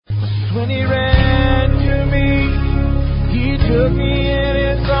when he ran to me. He took me in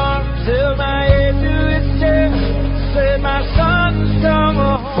his arms, held my head to his chest, said, my son, come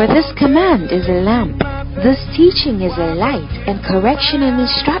home. For this command is a lamp, this teaching is a light, and correction and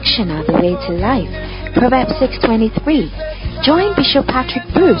instruction are the way to life. Proverbs 6:23. Join Bishop Patrick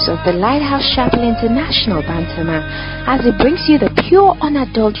Bruce of the Lighthouse Chapel International, Bantama, as he brings you the pure,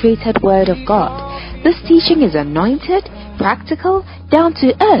 unadulterated Word of God. This teaching is anointed, practical, down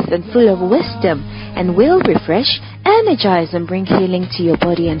to earth, and full of wisdom, and will refresh, energize, and bring healing to your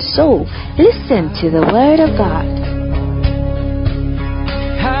body and soul. Listen to the Word of God.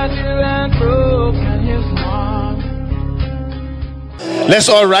 Let's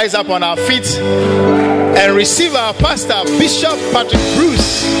all rise up on our feet and receive our pastor, Bishop Patrick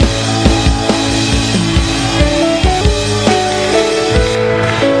Bruce.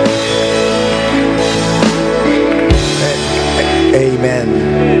 Amen.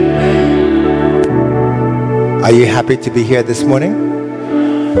 Are you happy to be here this morning?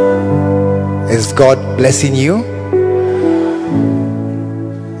 Is God blessing you?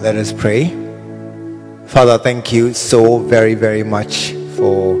 Let us pray. Father, thank you so very, very much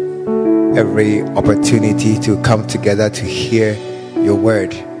for every opportunity to come together to hear your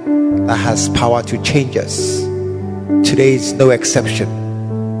word that has power to change us. Today is no exception.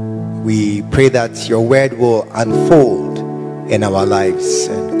 We pray that your word will unfold in our lives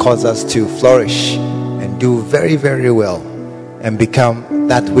and cause us to flourish and do very, very well and become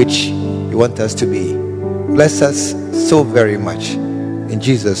that which you want us to be. Bless us so very much. In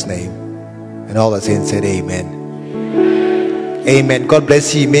Jesus' name. And all the saints said amen. Amen. God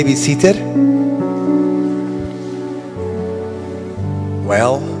bless you. You may be seated.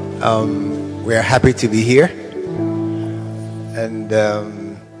 Well, we're happy to be here. And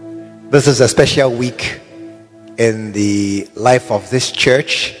this is a special week in the life of this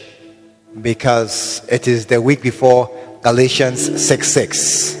church because it is the week before Galatians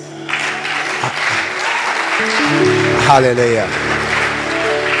 6:6. Hallelujah.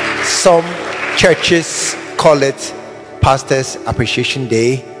 Some churches call it Pastor's Appreciation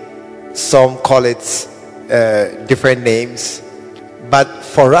Day. Some call it different names. But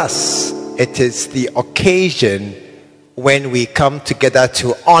for us, it is the occasion when we come together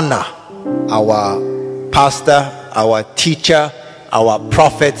to honor our pastor, our teacher, our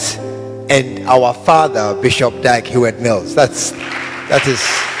prophet, and our father, Bishop Dag Heward-Mills. That is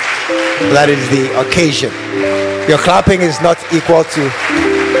the occasion. Your clapping is not equal to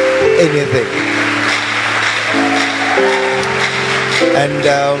anything. And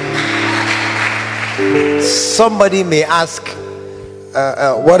somebody may ask,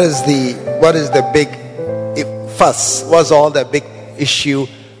 what is the big fuss? What's all the big issue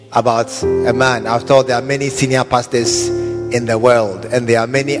about a man? After all, there are many senior pastors in the world, and there are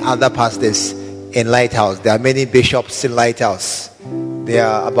many other pastors in Lighthouse. There are many bishops in Lighthouse. We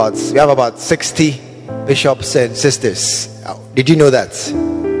have about 60 bishops and sisters. Did you know that?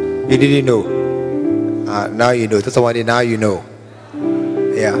 You didn't know. Now you know. To somebody, now you know.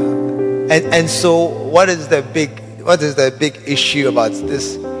 Yeah. And so what is the big issue about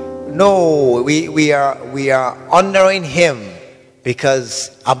this? No, we are honoring him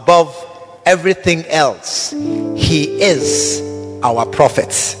because above everything else, he is our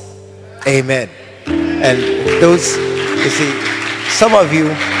prophet. Amen. And those, you see, some of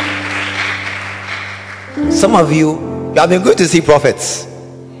you have been good to see prophets.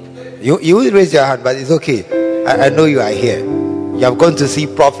 You will raise your hand, but it's okay. I know you are here. You have gone to see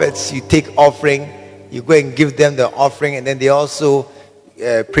prophets. You take offering. You go and give them the offering, and then they also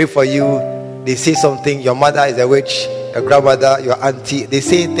pray for you. They say something. Your mother is a witch. Your grandmother, your auntie. They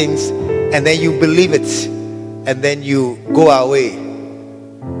say things, and then you believe it, and then you go away.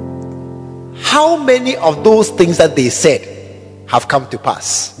 How many of those things that they said have come to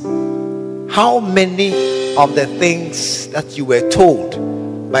pass? How many of the things that you were told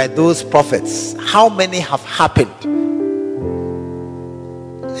by those prophets, how many have happened?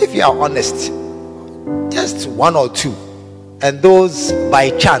 If you are honest, just one or two, and those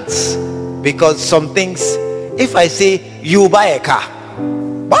by chance. Because some things, if I say you buy a car,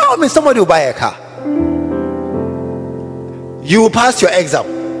 wow, I mean somebody will buy a car. You will pass your exam.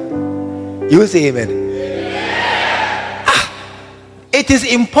 You will say amen. It is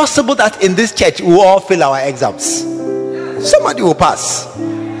impossible that in this church we will all fail our exams. Somebody will pass.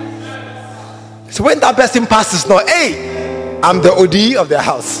 So when that person passes, no, hey, I'm the OD of the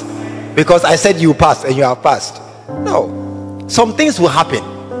house because I said you passed and you have passed. No, some things will happen.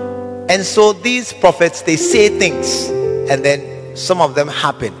 And so these prophets, they say things, and then some of them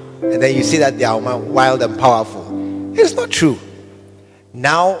happen, and then you see that they are wild and powerful. It's not true.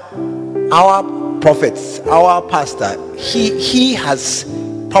 Now our prophets, our pastor, he has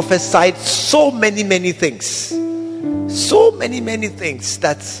prophesied so many things,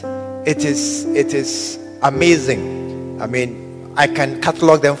 that it is amazing. I mean, I can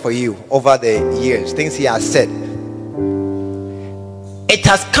catalog them for you over the years, things he has said. It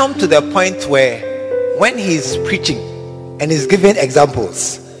has come to the point where when he's preaching and he's giving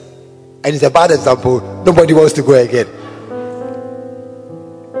examples, and it's a bad example, nobody wants to go again.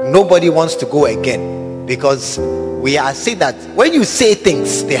 Nobody wants to go again, because we are saying that when you say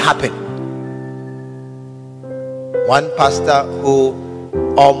things, they happen. One pastor who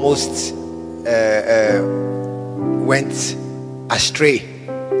almost went astray,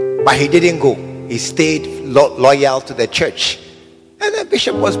 but he didn't go. He stayed loyal to the church. And the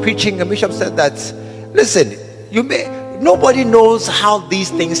bishop was preaching, and bishop said that, listen, nobody knows how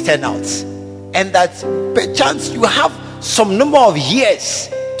these things turn out, and that perchance you have some number of years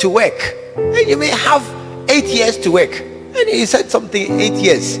to work, and you may have 8 years to work. And he said something, 8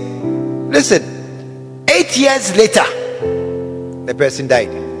 years. Listen, 8 years later, the person died.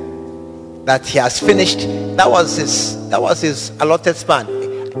 That he has finished. That was his allotted span.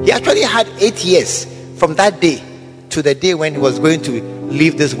 He actually had 8 years from that day to the day when he was going to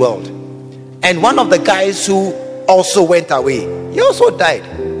leave this world. And one of the guys who also went away, he also died.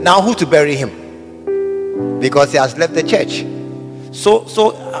 Now who to bury him? Because he has left the church. So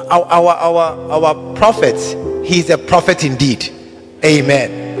our prophet, he's a prophet indeed.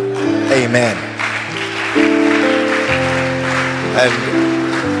 Amen. Amen. And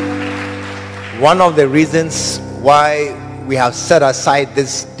one of the reasons why we have set aside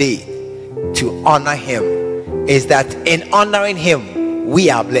this day to honor him is that in honoring him, we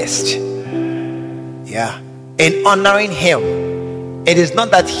are blessed. Yeah. In honoring him, it is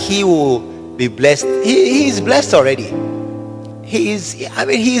not that he will be blessed. He is blessed already. He is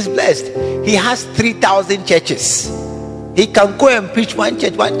blessed. He has 3,000 churches. He can go and preach one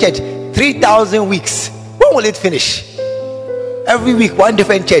church, 3,000 weeks. When will it finish? Every week, one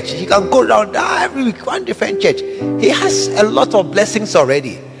different church. He can go around every week, one different church. He has a lot of blessings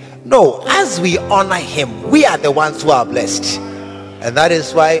already. No, as we honor him, we are the ones who are blessed. And that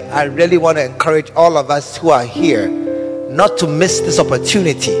is why I really want to encourage all of us who are here not to miss this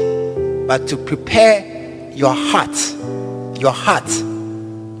opportunity, but to prepare your heart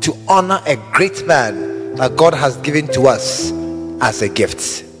to honor a great man that God has given to us as a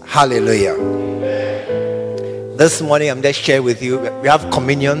gift. Hallelujah. This morning I'm just sharing with you, we have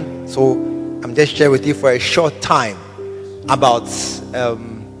communion, so I'm just sharing with you for a short time about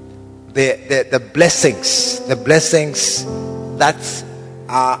the blessings that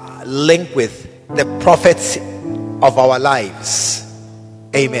are linked with the prophets of our lives.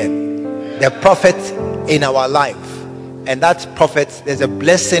 Amen. The prophet in our life, and that prophet, there's a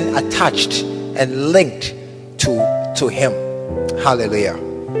blessing attached and linked to him. Hallelujah.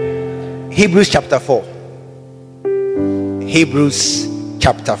 Hebrews chapter 4. Hebrews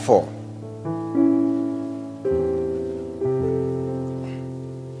chapter 4.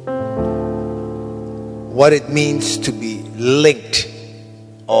 What it means to be linked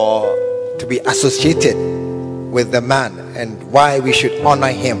or to be associated with the man, and why we should honor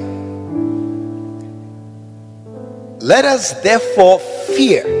him. Let us therefore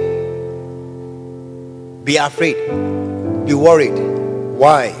fear, be afraid, be worried.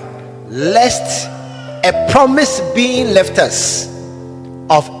 Why? Lest a promise being left us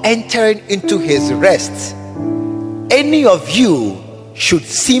of entering into his rest, any of you should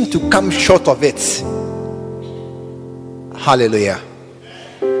seem to come short of it. Hallelujah.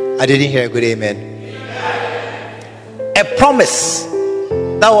 I didn't hear a good amen. A promise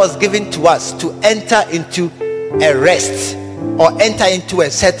that was given to us to enter into a rest or enter into a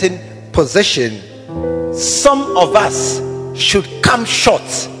certain position. Some of us should come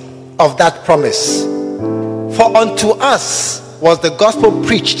short of that promise. For unto us was the gospel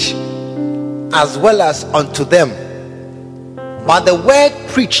preached, as well as unto them. But the word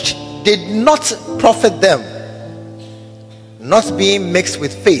preached did not profit them, not being mixed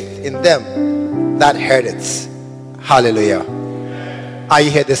with faith in them that heard it. Hallelujah. Are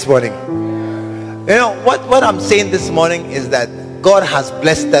you here this morning? You know what I'm saying this morning is that God has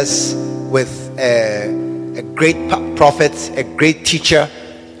blessed us with a great prophet, a great teacher,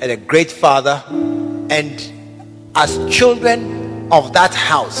 and a great father. And as children of that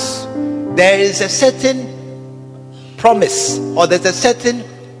house, there is a certain promise, or there's a certain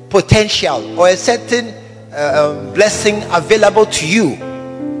potential, or a certain blessing available to you.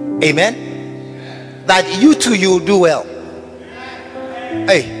 Amen. That you too, you do well.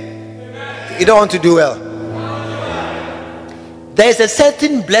 Hey, you don't want to do well. there is a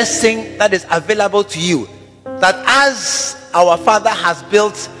certain blessing that is available to you, that as our Father has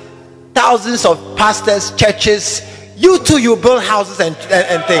built thousands of pastors, churches, you too, you build houses and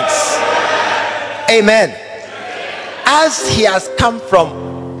things. Amen. As he has come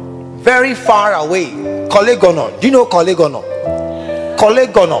from very far away, Kolegono. Do you know Kolegono?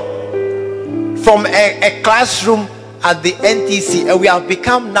 Kolegono. From a classroom at the NTC, and we have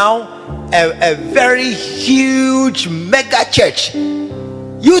become now a very huge mega church.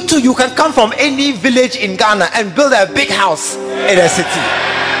 You too, you can come from any village in Ghana and build a big house in a city.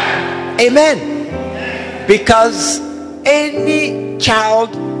 Amen. Because any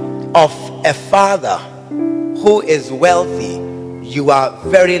child of a father who is wealthy, you are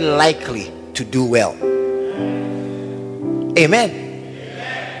very likely to do well. Amen.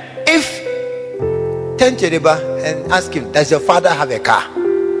 If turn to your neighbor and ask him, does your father have a car?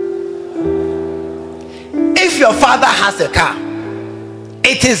 If your father has a car,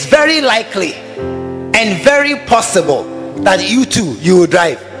 it is very likely and very possible that you too, you will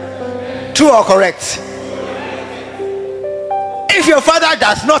drive. True or correct? If your father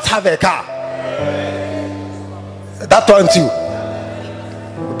does not have a car, that one too.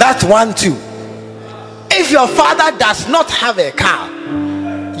 That one too. If your father does not have a car,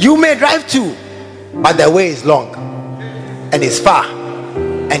 you may drive too, but the way is long and it's far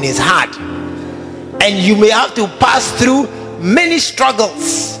and it's hard, and you may have to pass through many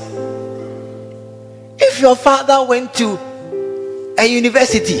struggles. If your father went to a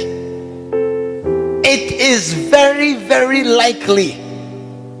university, it is very, very likely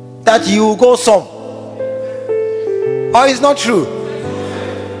that you will go some. Or it's not true?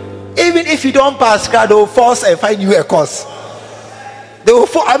 Even if you don't pass, they will force and find you a course. They will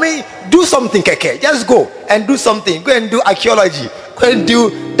do something, keke. Just go and do something. Go and do archaeology. Go and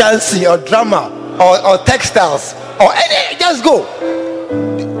do dancing or drama or textiles or any. Just go.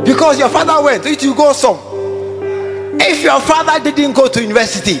 Because your father went, you go some. If your father didn't go to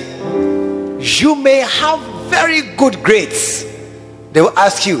university, you may have very good grades. They will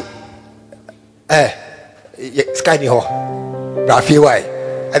ask you, Skyny ho, Rafi why?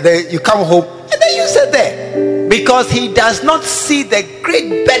 And then you come home and then you sit there, because he does not see the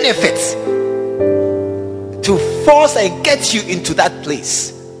great benefits to force and get you into that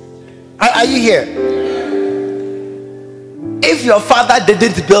place. Are you here? If your father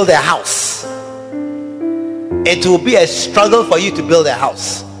didn't build a house, it will be a struggle for you to build a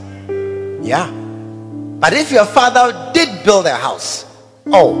house. Yeah. But if your father did build a house,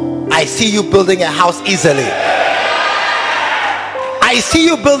 oh, I see you building a house easily. I see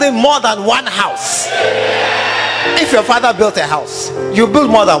you building more than one house. If your father built a house, you build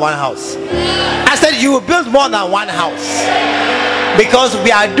more than one house. I said you will build more than one house, because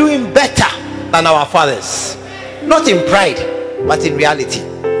we are doing better than our fathers. Not in pride, but in reality.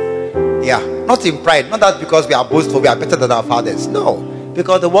 Yeah, not in pride. Not that because we are boastful, we are better than our fathers. No,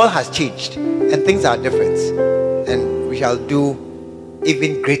 because the world has changed and things are different, and we shall do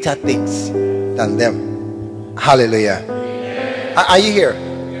even greater things than them. Hallelujah. Are you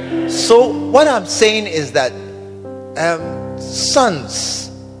here? So what I'm saying is that sons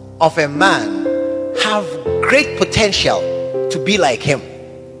of a man have great potential to be like him,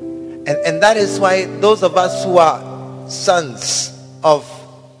 and that is why those of us who are sons of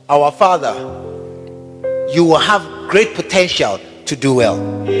our father, you will have great potential to do well.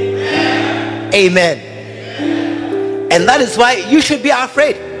 Amen. And that is why you should be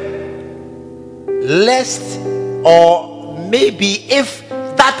afraid, lest, or maybe if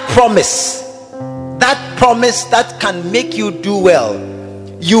that promise that can make you do well,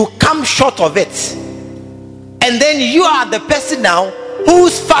 you come short of it, and then you are the person now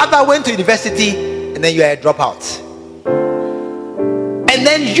whose father went to university and then you are a dropout, and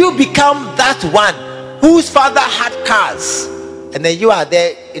then you become that one whose father had cars, and then you are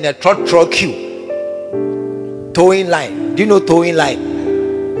there in a trot queue, towing line. Do you know towing line?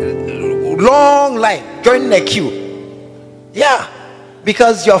 Long line, joining a queue. Yeah,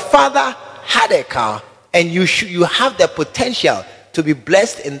 because your father had a car, and you have the potential to be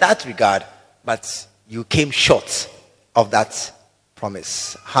blessed in that regard, but you came short of that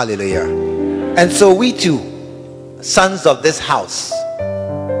promise. Hallelujah. And so we too, sons of this house,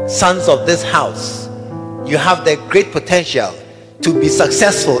 you have the great potential to be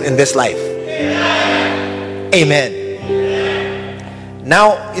successful in this life. Amen.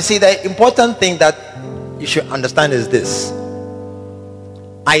 Now, you see, the important thing that you should understand is this.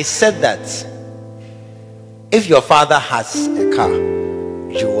 I said that if your father has a car,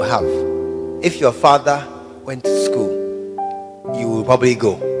 you will have. If your father went to school, you will probably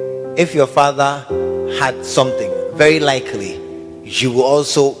go. If your father had something, very likely you will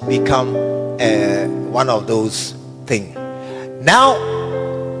also become one of those things. Now,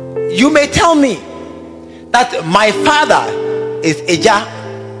 you may tell me that my father is Eja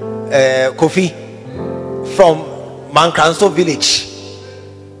Kofi from Mankranso village,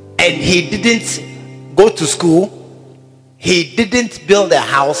 and he didn't go to school, he didn't build a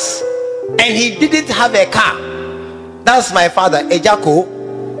house, and he didn't have a car. That's my father, Ejako,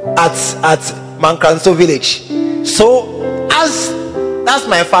 at Mankranso village. So, as that's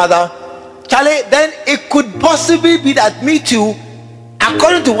my father, Charlie, then it could possibly be that me too,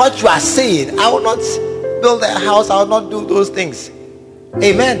 according to what you are saying, I will not build a house, I will not do those things.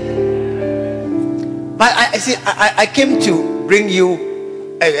 Amen. But I came to bring you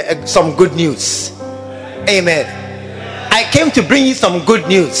some good news. Amen. I came to bring you some good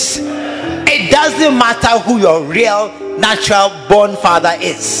news. It doesn't matter who your real natural born father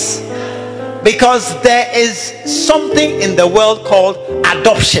is, because there is something in the world called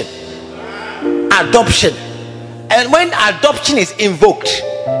adoption. Adoption. And when adoption is invoked,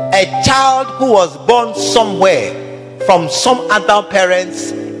 a child who was born somewhere from some other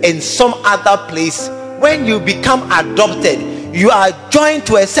parents in some other place, when you become adopted, you are joined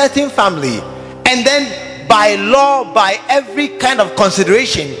to a certain family, and then by law, by every kind of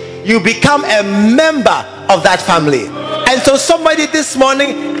consideration, you become a member of that family. And so somebody this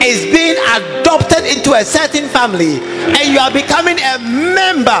morning is being adopted into a certain family, and you are becoming a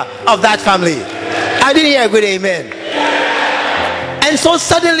member of that family. I didn't hear a good amen. And so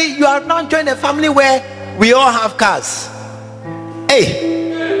suddenly you are now joined a family where we all have cars.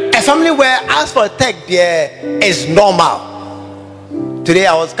 Hey, a family where as for tech there is normal. Today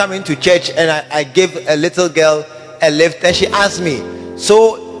I was coming to church and I gave a little girl a lift, and she asked me,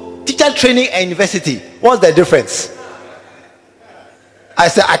 so teacher training and university, what's the difference? I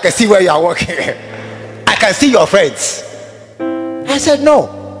said, I can see where you are working. I can see your friends. I said,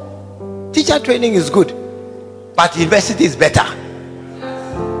 no, teacher training is good, but university is better.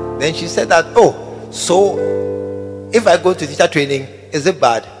 Then she said that, oh, so if I go to teacher training, is it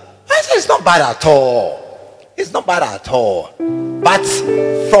bad? I said, it's not bad at all. It's not bad at all. But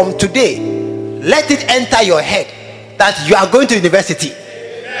from today, let it enter your head that you are going to university.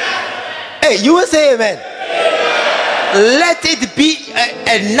 Hey, you will say amen. Let it be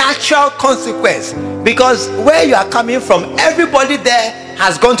a natural consequence, because where you are coming from, everybody there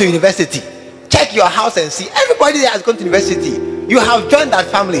has gone to university. Check your house and see, everybody there has gone to university. You have joined that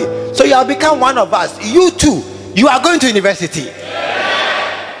family, so you have become one of us. You too, you are going to university.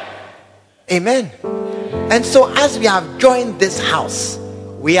 Amen. And so as we have joined this house,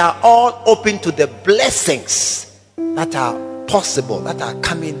 we are all open to the blessings that are possible, that are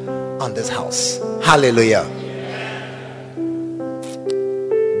coming on this house. Hallelujah.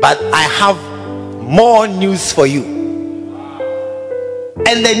 But I have more news for you.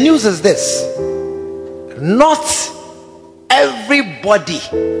 And the news is this: not everybody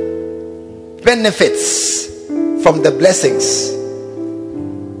benefits from the blessings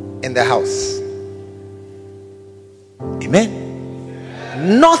in the house. Amen.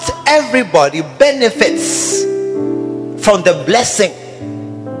 Not everybody benefits from the blessing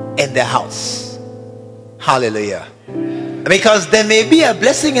in the house. Hallelujah. Because there may be a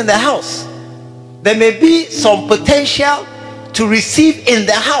blessing in the house, there may be some potential to receive in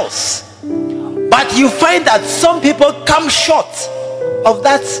the house, but you find that some people come short of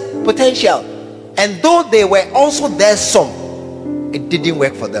that potential, and though they were also there some, it didn't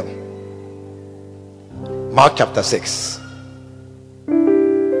work for them. Mark chapter 6.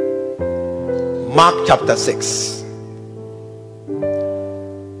 Mark chapter 6.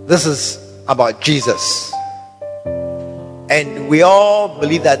 This is about Jesus, and we all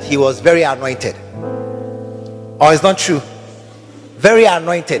believe that he was very anointed. Or it's not true? Very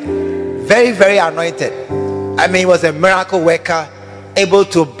anointed, very, very anointed. I mean, he was a miracle worker, able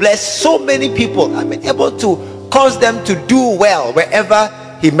to bless so many people. I mean, able to cause them to do well wherever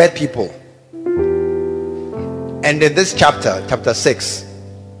he met people. And in this chapter 6,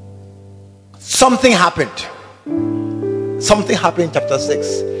 something happened. Something happened in chapter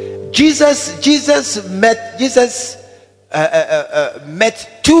 6. Jesus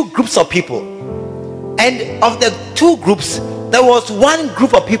met two groups of people, and of the two groups, there was one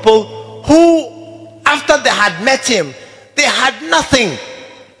group of people who, after they had met him, they had nothing.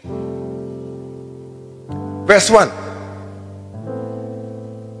 Verse 1.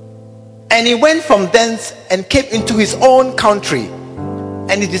 And he went from thence and came into his own country,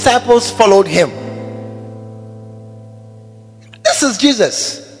 and his disciples followed him. This is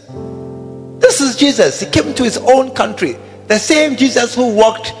Jesus. This is Jesus. He came to his own country. The same Jesus who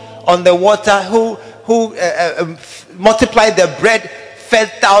walked on the water, who multiplied the bread, fed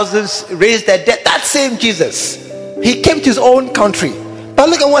thousands, raised the dead. That same Jesus, he came to his own country. But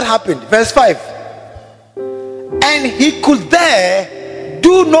look at what happened. Verse 5. And he could there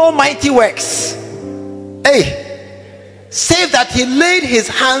do no mighty works. Save that he laid his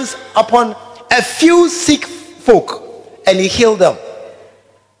hands upon a few sick folk and he healed them.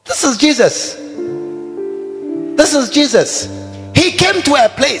 This is Jesus. This is Jesus. He came to a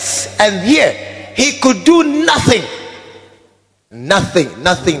place, and here he could do nothing. Nothing.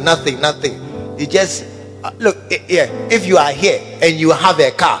 He just look here. If you are here and you have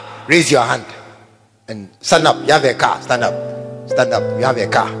a car, raise your hand and stand up. You have a car, stand up. Stand up. You have a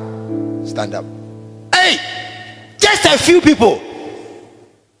car, stand up. Hey, just a few people.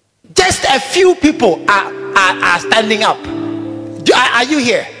 Just a few people are standing up. Are you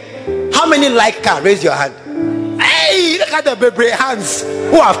here? How many like car? Raise your hand. Hey, look at the baby hands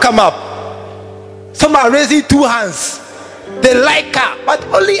who have come up. Some are raising 2 hands. They like car, but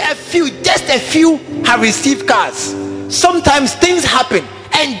only a few, just a few have received cars. Sometimes things happen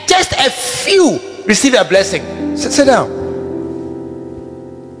and just a few receive a blessing. Sit down.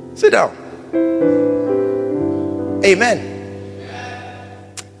 Sit down. Amen.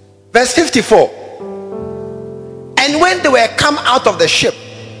 Verse 54. And when they were come out of the ship,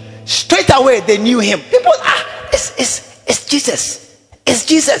 straight away they knew him. People, it's Jesus. It's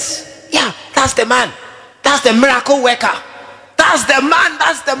Jesus. Yeah, that's the man. That's the miracle worker. That's the man.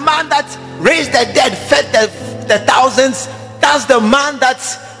 That's the man that raised the dead, fed the thousands. That's the man that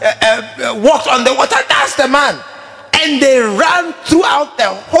walked on the water. That's the man. And they ran throughout the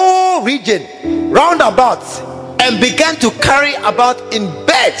whole region, round about, and began to carry about in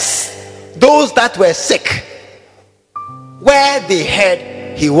beds those that were sick, where they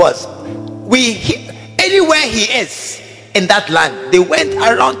heard he was. Anywhere he is in that land, they went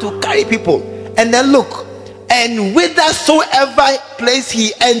around to carry people. And then look, and whithersoever place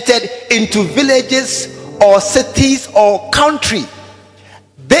he entered, into villages or cities or country,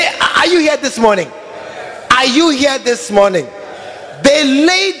 are you here this morning? Are you here this morning? They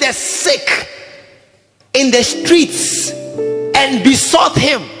laid the sick in the streets and besought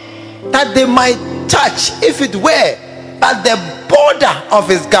him that they might touch, if it were but the border of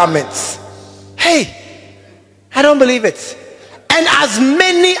his garments. Hey, I don't believe it. And as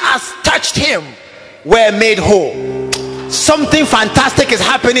many as touched him were made whole. Something fantastic is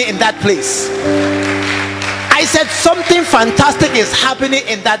happening in that place. I said something fantastic is happening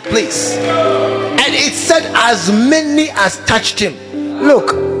in that place. And it said as many as touched him.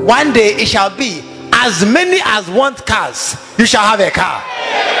 Look, one day it shall be, as many as want cars, you shall have a car.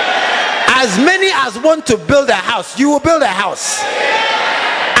 As many as want to build a house, you will build a house.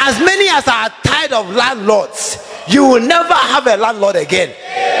 As many as are tired of landlords, you will never have a landlord again.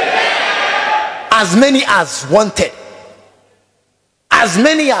 As many as wanted. As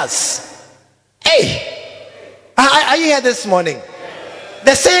many as. Hey, are you here this morning?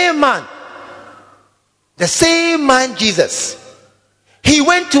 The same man Jesus, he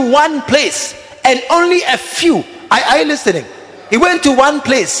went to one place and only a few, are you listening? He went to one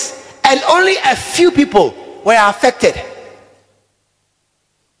place and only a few people were affected.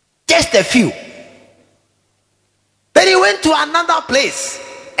 Just a few. Then he went to another place,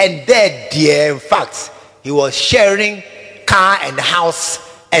 and there, dear, in fact, he was sharing car and house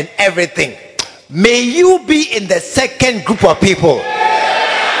and everything. May you be in the second group of people.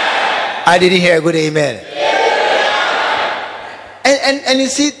 I didn't hear a good amen. And you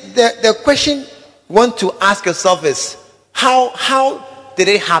see, the question you want to ask yourself is, how did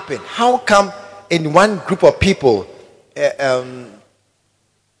it happen? How come in one group of people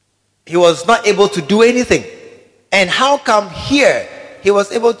he was not able to do anything? And how come here he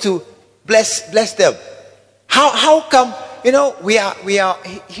was able to bless them? How come, we are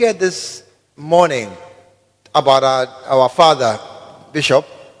here this morning about our father bishop,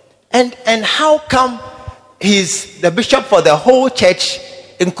 and how come he's the bishop for the whole church,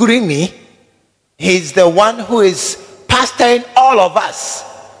 including me? He's the one who is pastoring all of us.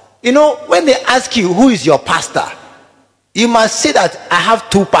 When they ask you who is your pastor, you must say that I have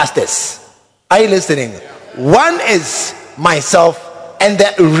 2 pastors. Are you listening? One is myself, and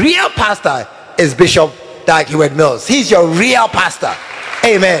the real pastor is Bishop Dag Heward-Mills. He's your real pastor.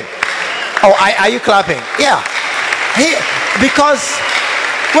 Amen. Oh, are you clapping? Yeah. Because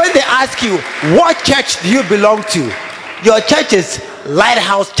when they ask you, what church do you belong to? Your church is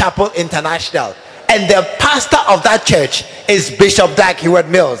Lighthouse Chapel International, and the pastor of that church is Bishop Dag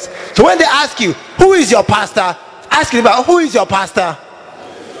Heward-Mills. So when they ask you, who is your pastor? Ask him about, who is your pastor?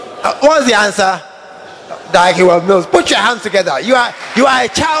 What's the answer? Dag Heward-Mills. Put your hands together. You are a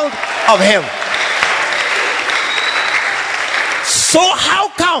child of him. So how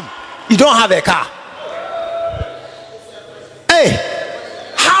come you don't have a car? Hey,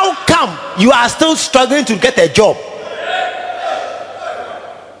 how come you are still struggling to get a job?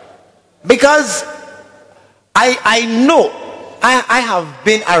 Because I know I have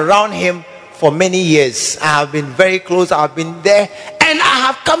been around him for many years. I have been very close. I have been there, and I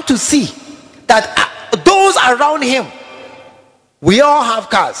have come to see that those around him, we all have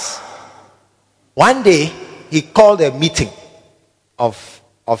cars. One day he called a meeting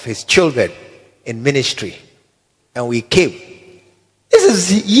of his children in ministry, and we came.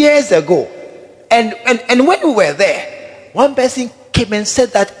 This is years ago, and when we were there, one person came and said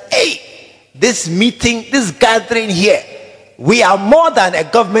that, hey, this meeting, this gathering here, we are more than a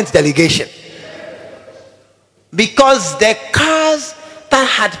government delegation, because the cars that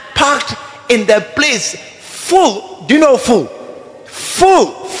had parked in the place full, do you know, full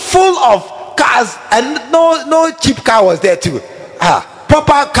of cars, and no cheap car was there too.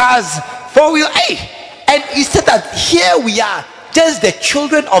 Proper cars, 4-wheel. Hey, and he said that here we are, just the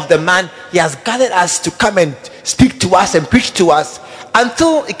children of the man. He has gathered us to come and speak to us and preach to us,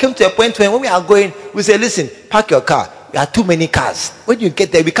 until it came to a point when we are going, we say, listen, park your car. There are too many cars. When you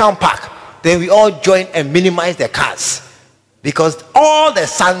get there, we can't park. Then we all join and minimize the cars, because all the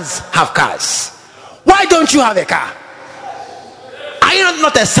sons have cars. Why don't you have a car? Are you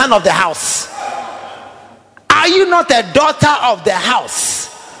not a son of the house? Are you not a daughter of the house?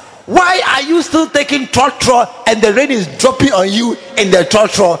 Why are you still taking trotro and the rain is dropping on you in the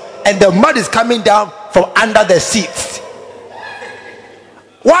trotro and the mud is coming down from under the seats?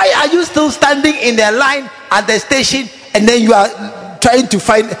 Why are you still standing in the line at the station, and then you are trying to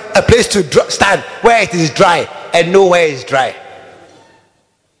find a place to stand where it is dry, and nowhere is dry?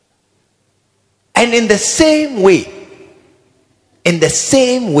 And in the same way,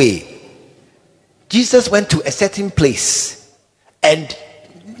 Jesus went to a certain place and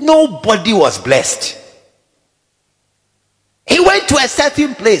nobody was blessed. He went to a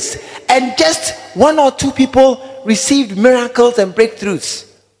certain place and just 1 or 2 people received miracles and breakthroughs.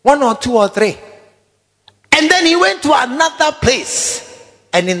 1 or 2 or 3. And then he went to another place,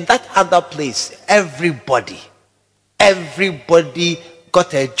 and in that other place, everybody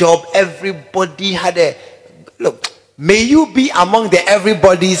got a job. Everybody had a look. May you be among the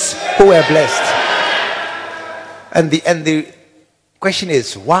everybody's who were blessed. And the question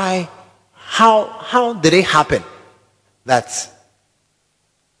is, why? How did it happen that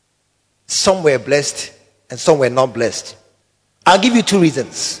some were blessed and some were not blessed? I'll give you 2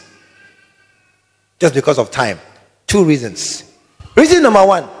 reasons, just because of time. 2 reasons. Reason number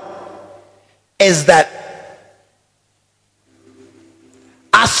 1 is that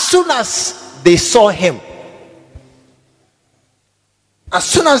as soon as they saw him,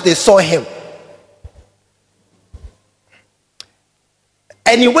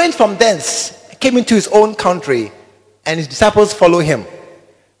 and he went from thence, came into his own country, and his disciples followed him.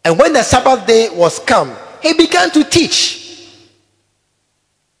 And when the Sabbath day was come, he began to teach.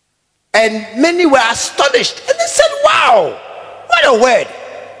 And many were astonished, and they said, wow, what a word.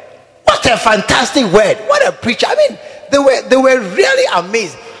 What a fantastic word. What a preacher. I mean, they were really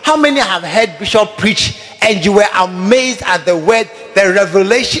amazed. How many have heard Bishop preach and you were amazed at the word, the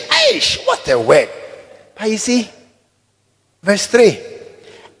revelation? Aish, what a word. But you see, verse 3,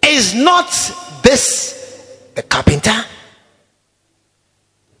 is not this the carpenter,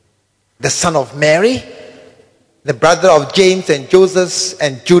 the son of Mary, the brother of James and Joseph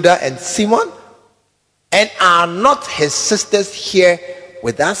and Judah and Simon? And are not his sisters here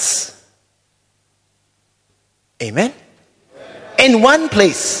with us? Amen. In one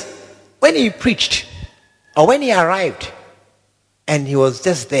place, when he preached, or when he arrived, and he was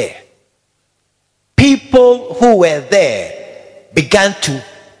just there, people who were there began to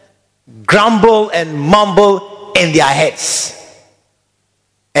grumble and mumble in their heads.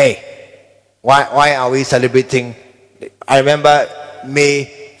 Hey, why are we celebrating? I remember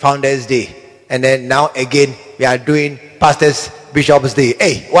May Founders Day, and then now again we are doing Pastors Bishops Day.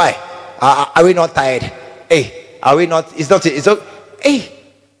 Hey, why? Are we not tired? Hey, are we not? It's not. It's okay. Hey.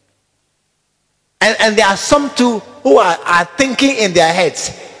 And there are some too who are thinking in their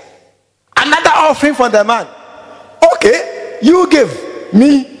heads, another offering for the man. Okay, you give.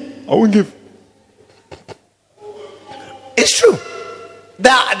 Me, I won't give. It's true.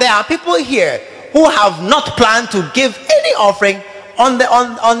 There are people here who have not planned to give any offering on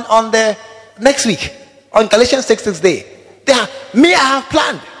the next week, on Galatians 6:6 day. I have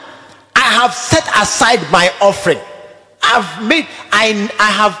planned. I have set aside my offering. I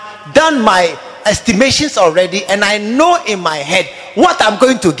have done my estimations already, and I know in my head what I'm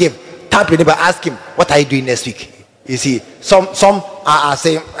going to give. Tap your neighbor, ask him, what are you doing next week? You see, some are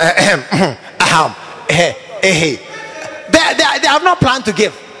saying, they have not planned to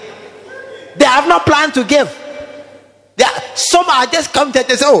give. They have not planned to give. Some are just come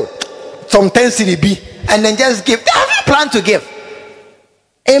to say, oh, some 10 CDB, and then just give. They have not planned to give.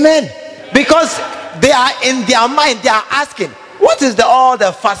 Amen. Because they are in their mind, they are asking, what is all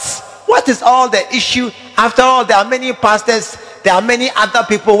the fuss? What is all the issue? After all, there are many pastors, there are many other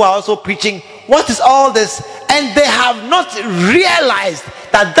people who are also preaching. What is all this? And they have not realized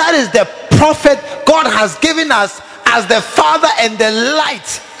that is the prophet God has given us as the father and the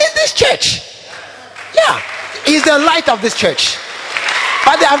light in this church. Yeah, he's the light of this church,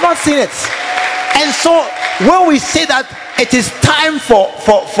 but they have not seen it. And so when we say that it is time for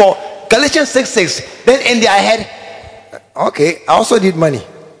Galatians 6:6, then in their head, okay, I also need money.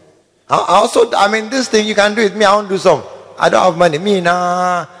 This thing you can do it, me, I won't do some. I don't have money. Me,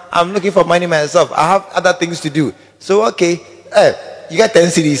 nah, I'm looking for money myself. I have other things to do. So, okay, you got 10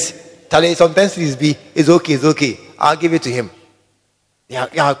 CDs. Tell you some 10 CDs be, it's okay. I'll give it to him. You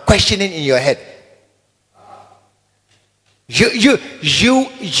are questioning in your head. You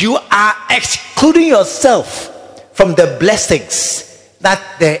are excluding yourself from the blessings that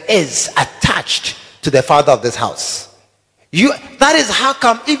there is attached to the father of this house. That is how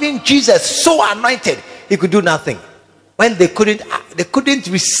come even Jesus, so anointed, he could do nothing. When they couldn't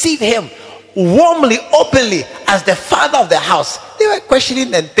receive him warmly, openly as the father of the house, they were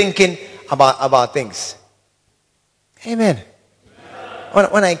questioning and thinking about things. Amen.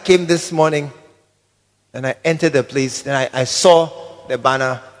 When I came this morning and I entered the place, then I saw the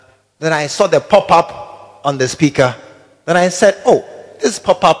banner, then I saw the pop-up on the speaker, then I said, oh, this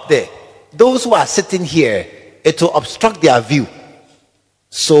pop-up there, those who are sitting here, it will obstruct their view.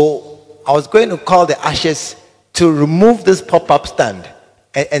 So I was going to call the ushers to remove this pop-up stand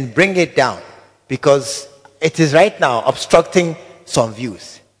and bring it down, because it is right now obstructing some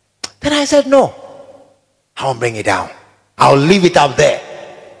views. Then I said, no, I won't bring it down. I'll leave it up there.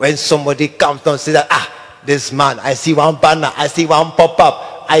 When somebody comes down and says that, this man, I see one banner, I see one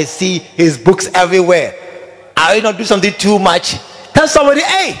pop-up, I see his books everywhere. I will not do something too much. Tell somebody,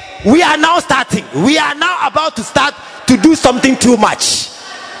 hey, we are now starting. We are now about to start to do something too much.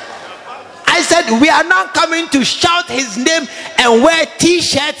 I said, we are now coming to shout his name and wear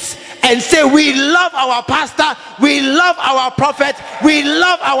t-shirts and say, we love our pastor, we love our prophet, we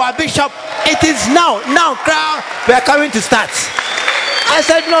love our bishop. It is now, crowd, we are coming to start. I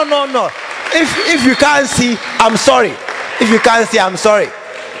said, no. If you can't see, I'm sorry. If you can't see, I'm sorry.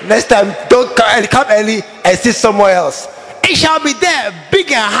 Next time, don't come early and sit somewhere else. It shall be there,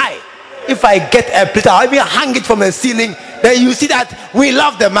 big and high. If I get a plate, I'll even hang it from the ceiling. Then you see that we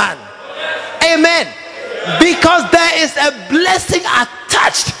love the man. Amen. Because there is a blessing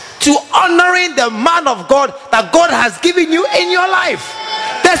attached to honoring the man of God that God has given you in your life.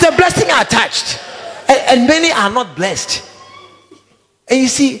 There's a blessing attached, and many are not blessed. And you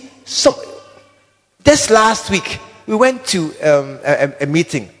see, so just last week we went to a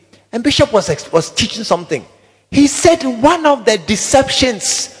meeting, and Bishop was teaching something. He said one of the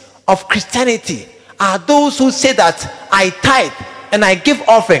deceptions of Christianity are those who say that I tithe and I give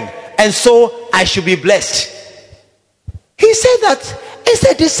offering, and so I should be blessed. He said that it's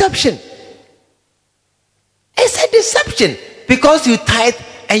a deception. It's a deception. Because you tithe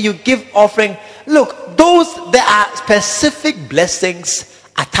and you give offering, look, there are specific blessings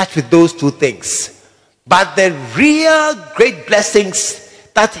attached with those two things. But the real great blessings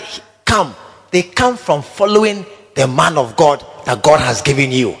that come, they come from following the man of God that God has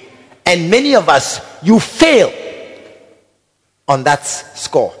given you. And many of us, you fail on that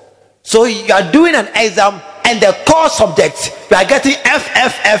score. So you are doing an exam and the core subject, you are getting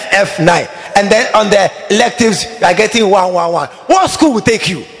F9. And then on the electives, you are getting 1. What school will take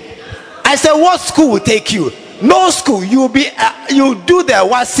you? I said, what school will take you? No school. You do the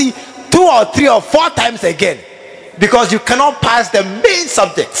WASI 2 or 3 or 4 times again, because you cannot pass the main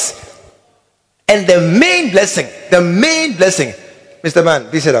subjects. And the main blessing, Mr. Man,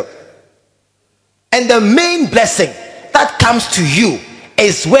 please sit up. And the main blessing that comes to you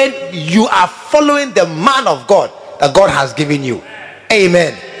is when you are following the man of God that God has given you.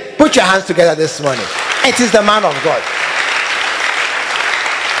 Amen. Put your hands together this morning. It is the man of God.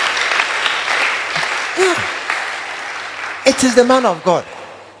 Yeah. It is the man of God.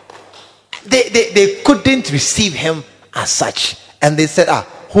 They couldn't receive him as such. And they said,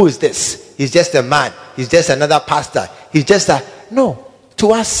 who is this? He's just a man. He's just another pastor. He's just no.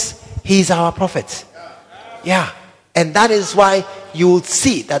 To us, he's our prophet. Yeah. And that is why you will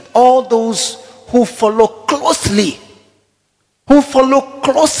see that all those who follow closely,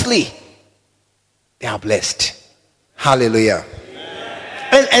 they are blessed. Hallelujah.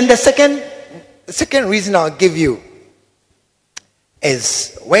 And the second reason I'll give you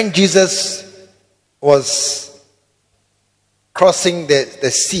is when Jesus was crossing the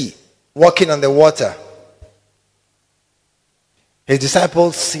sea, walking on the water, his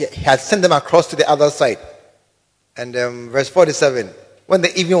disciples, he had sent them across to the other side. And verse 47, when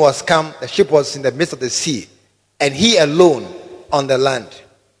the evening was come, the ship was in the midst of the sea, and he alone on the land.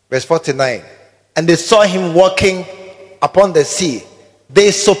 Verse 49, and they saw him walking upon the sea.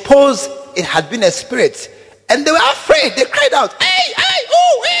 They supposed it had been a spirit, and they were afraid. They cried out, hey, hey,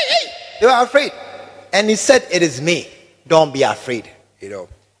 oh, hey, hey. They were afraid. And he said, it is me. Don't be afraid.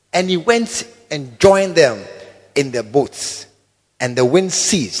 And he went and joined them in the boats, and the wind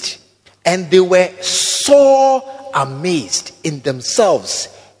ceased, and they were so amazed in themselves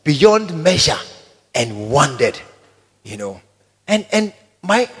beyond measure and wondered. And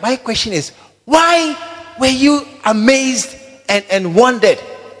my question is, why were you amazed and wondered?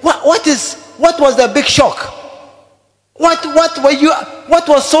 What was the big shock? What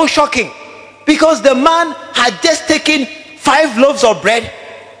was so shocking? Because the man had just taken 5 loaves of bread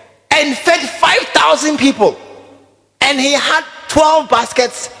and fed 5,000 people, and he had 12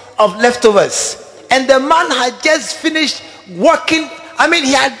 baskets of leftovers, and the man had just finished working.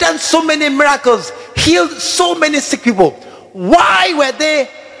 He had done so many miracles, healed so many sick people. Why were they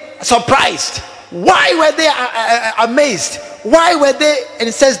surprised? Why were they amazed? Why were they? And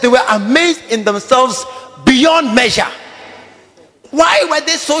it says they were amazed in themselves beyond measure. Why were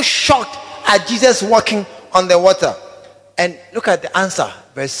they so shocked at Jesus walking on the water? And look at the answer,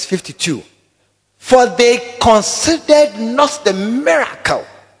 verse 52. For they considered not the miracle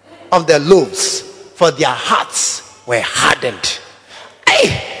of the loaves, for their hearts were hardened.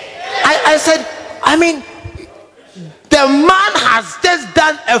 I said, the man has just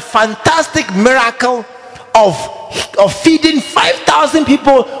done a fantastic miracle of feeding 5,000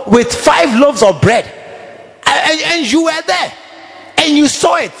 people with 5 loaves of bread. And you were there. And you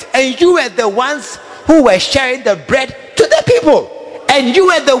saw it. And you were the ones who were sharing the bread to the people. And you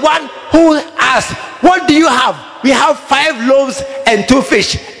were the one who asked, what do you have? We have 5 loaves and 2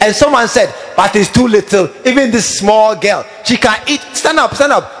 fish. And someone said, but it's too little. Even this small girl, she can eat. Stand up.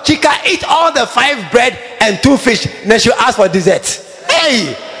 She can eat all the 5 bread and 2 fish. And then she'll ask for dessert.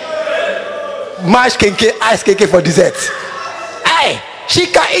 Hey! Mash kenke, ice kenke for dessert. Hey! She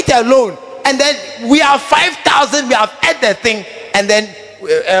can eat alone. And then we have 5,000. We have ate the thing. And then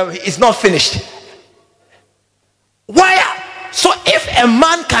it's not finished. Why? So if a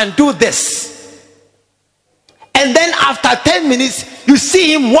man can do this, and then after 10 minutes you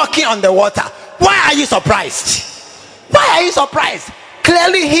see him walking on the water, why are you surprised? Why are you surprised?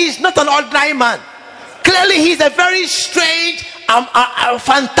 Clearly he's not an ordinary man. Clearly he's a very strange,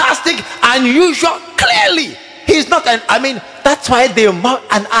 fantastic, unusual. Clearly he's not that's why they mock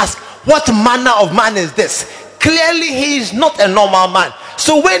and ask, what manner of man is this? Clearly he is not a normal man.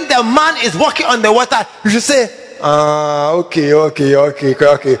 So when the man is walking on the water, you should say, okay.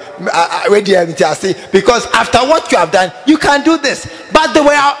 Because after what you have done, you can do this. But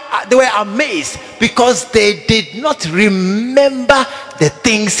they were amazed because they did not remember the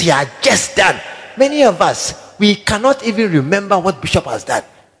things he had just done. Many of us, we cannot even remember what Bishop has done.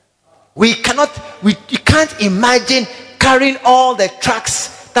 You can't imagine carrying all the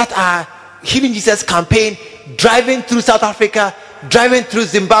trucks that are Healing Jesus campaign, driving through South Africa, driving through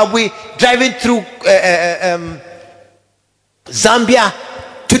Zimbabwe, driving through Zambia.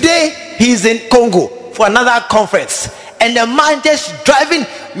 Today he's in Congo for another conference, and the man just driving.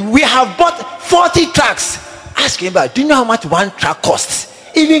 We have bought 40 trucks. Ask him about, do you know how much one truck costs?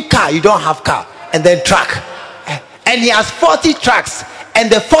 Even car, you don't have car, and then truck, and he has 40 trucks,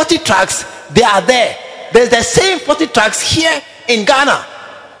 and the 40 trucks, they are there. There's the same 40 trucks here in Ghana,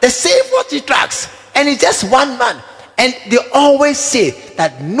 the same 40 trucks, and it's just one man. And they always say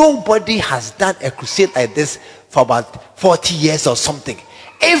that nobody has done a crusade like this for about 40 years or something.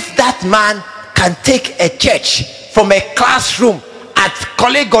 If that man can take a church from a classroom at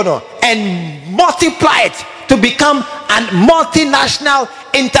Kolegono and multiply it to become a multinational,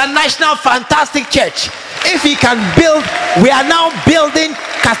 international, fantastic church, if he can build, we are now building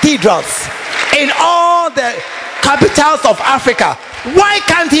cathedrals in all the capitals of Africa. Why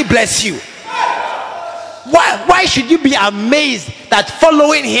can't he bless you? Why should you be amazed that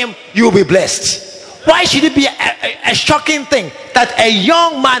following him you will be blessed? Why should it be a shocking thing that a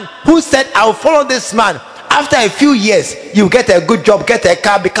young man who said, I will follow this man, after a few years you get a good job, get a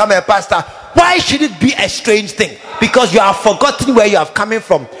car, become a pastor? Why should it be a strange thing? Because you have forgotten where you have coming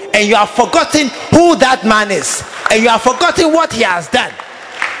from, and you have forgotten who that man is, and you have forgotten what he has done.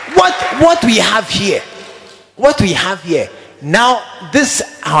 What we have here, what we have here now,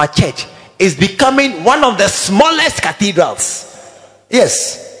 this our church is becoming one of the smallest cathedrals.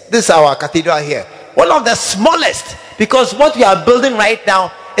 Yes, this is our cathedral here, one of the smallest, because what we are building right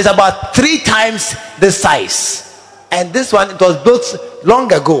now is about 3 times this size. And this one, it was built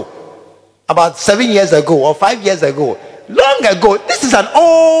long ago, about 7 years ago or 5 years ago. Long ago. This is an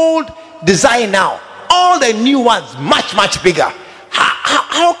old design now. All the new ones much bigger.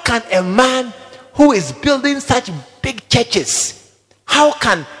 How can a man who is building such big churches, how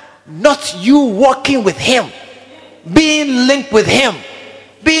can not you walking with him, being linked with him,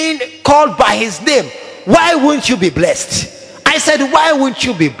 being called by his name, why won't you be blessed? I said, why won't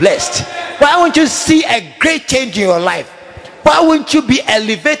you be blessed? Why won't you see a great change in your life? Why won't you be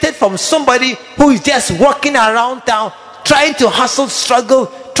elevated from somebody who is just walking around town, trying to hustle,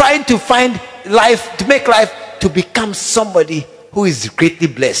 struggle, trying to find life, to make life, to become somebody who is greatly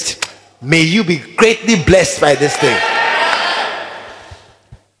blessed? May you be greatly blessed by this thing.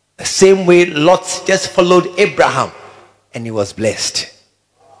 The same way Lot just followed Abraham and he was blessed.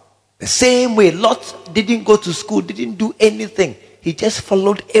 The same way Lot didn't go to school, didn't do anything. He just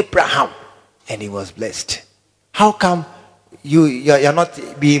followed Abraham and he was blessed. How come you're not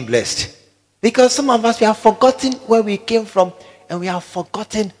being blessed? Because some of us, we have forgotten where we came from and we have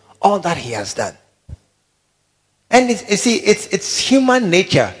forgotten all that he has done. And it's human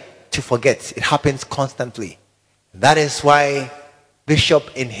nature to forget. It happens constantly. That is why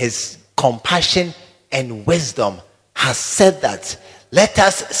Bishop, in his compassion and wisdom, has said that let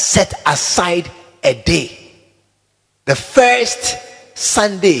us set aside a day, the first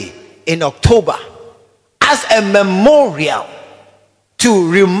Sunday in October, as a memorial to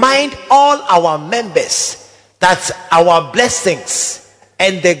remind all our members that our blessings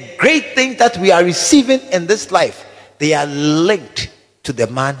and the great things that we are receiving in this life, they are linked to the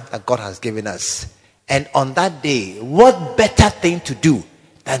man that God has given us. And on that day, what better thing to do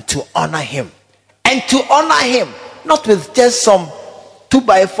than to honor him? And to honor him, not with just some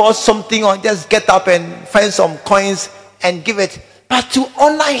 2x4 something, or just get up and find some coins and give it, but to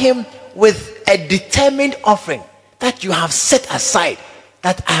honor him with a determined offering that you have set aside,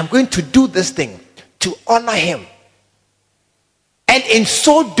 that I am going to do this thing to honor him. And in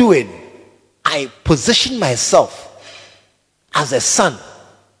so doing, I position myself as a son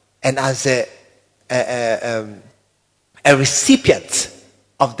and as a recipient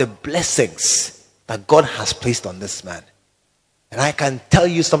of the blessings that God has placed on this man. And I can tell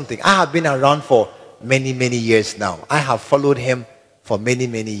you something. I have been around for many years now. I have followed him for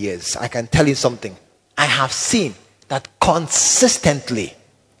many years. I can tell you something. I have seen that consistently,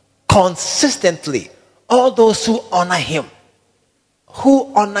 all those who honor him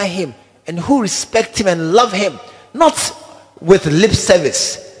and who respect him and love him, not with lip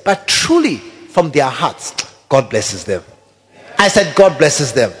service, but truly from their hearts, God blesses them. I said God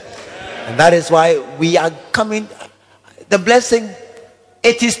blesses them. And that is why we are coming. The blessing,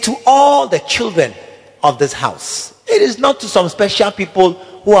 it is to all the children of this house. It is not to some special people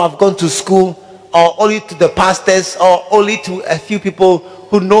who have gone to school, or only to the pastors, or only to a few people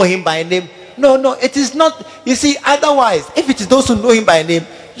who know him by name. No, it is not. You see, otherwise, if it is those who know him by name,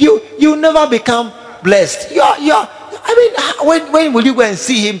 you never become blessed. When will you go and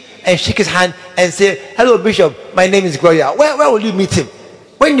see him and shake his hand and say, hello Bishop, my name is Gloria? Where will you meet him?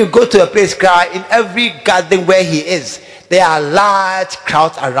 When you go to a place, in every garden where he is, there are large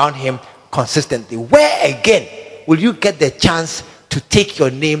crowds around him consistently. Where again will you get the chance to take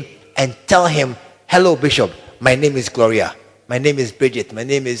your name and tell him, hello Bishop, my name is Gloria, my name is Bridget, my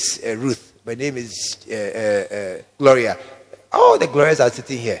name is Ruth, my name is Gloria. All the Glorias are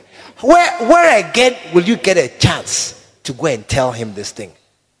sitting here. Where again will you get a chance to go and tell him this thing?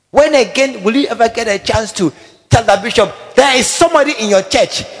 When again will you ever get a chance to tell the bishop, there is somebody in your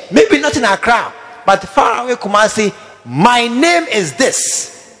church, maybe not in Accra, but far away, Kumasi, my name is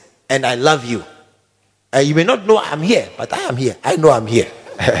this, and I love you. You may not know I'm here, but I am here. I know I'm here.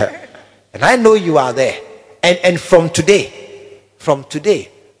 And I know you are there. And from today,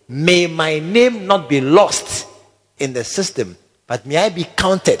 may my name not be lost in the system, but may I be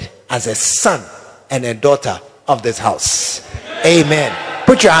counted as a son and a daughter of this house. Amen.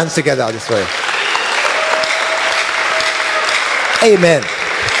 Put your hands together this way. Amen.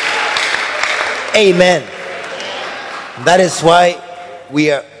 Amen. That is why we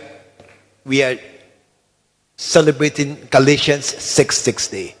are celebrating Galatians 6:6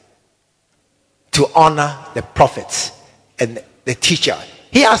 day, to honor the prophets and the teacher.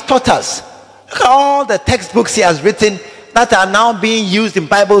 He has taught us. Look at all the textbooks he has written that are now being used in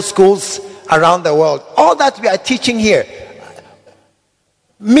Bible schools around the world. All that we are teaching here.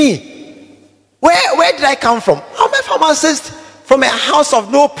 Me, Where did I come from? I'm a pharmacist from a house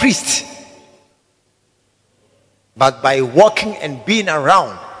of no priest. But by walking and being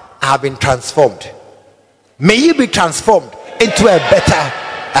around, I have been transformed. May you be transformed into a better,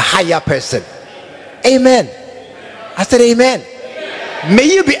 a higher person. Amen. I said amen.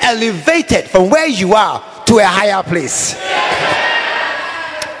 May you be elevated from where you are to a higher place.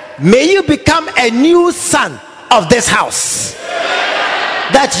 May you become a new son of this house.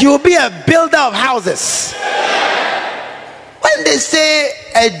 That you will be a builder of houses. When they say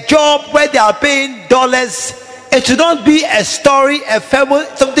a job where they are paying dollars, it should not be a story, a family,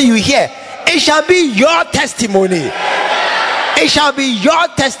 something you hear. It shall be your testimony. It shall be your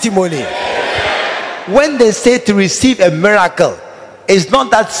testimony. When they say to receive a miracle, it's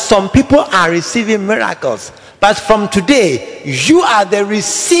not that some people are receiving miracles, but from today, you are the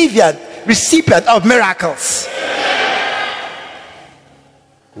recipient of miracles.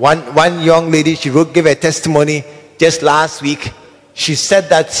 One young lady, she gave a testimony just last week. She said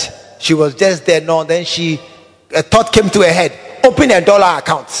that she was just there. No, then a thought came to her head: open a dollar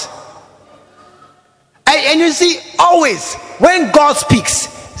account. And you see, always when God speaks,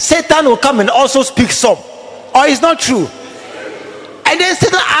 Satan will come and also speak some. Or it's not true. And then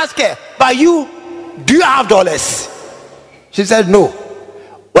Satan asked her, "But you, do you have dollars?" She said, "No."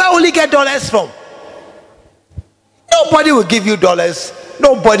 "Where will you get dollars from?" "Nobody will give you dollars.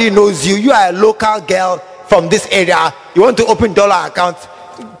 Nobody knows you. You are a local girl from this area. You want to open dollar account?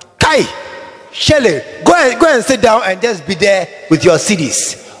 Kai, Shelley, go and sit down and just be there with your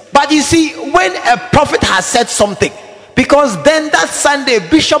CDs." But you see, when a prophet has said something, because then that Sunday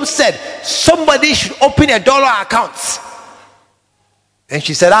Bishop said somebody should open a dollar account, and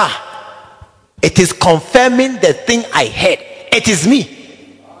she said, it is confirming the thing I heard. It is me.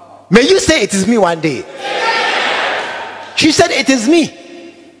 May you say it is me one day. She said, it is me.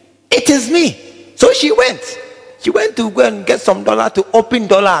 It is me. So she went to go and get some dollar to open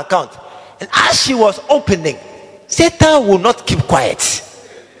dollar account. And as she was opening, Satan will not keep quiet.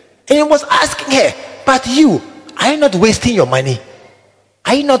 And he was asking her, "But you, are you not wasting your money?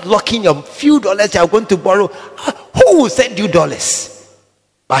 Are you not locking your few dollars you are going to borrow? Who will send you dollars?"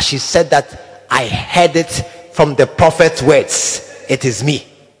 But she said that, "I heard it from the prophet's words. It is me."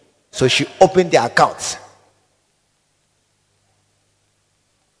 So she opened the account.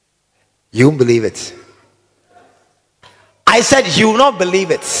 You won't believe it. I said you will not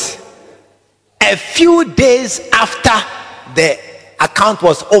believe it. A few days after the account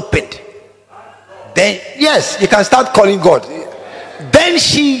was opened, then yes, you can start calling God. Then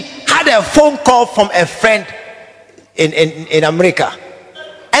she had a phone call from a friend in America,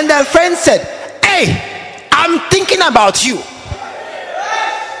 and the friend said, "Hey, I'm thinking about you.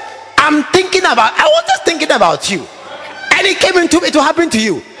 I was just thinking about you." And it came into it will happen to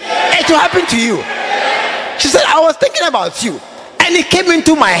you. It will happen to you. She said, "I was thinking about you, and it came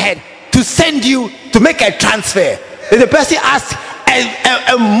into my head to send you to make a transfer." And the person asked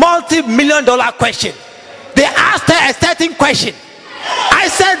a multi-million-dollar question. They asked her a certain question. I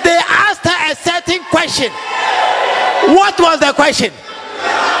said they asked her a certain question. What was the question?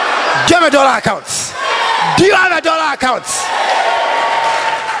 "Do you have a dollar account? Do you have a dollar account?"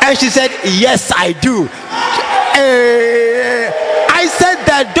 And she said, "Yes, I do." I said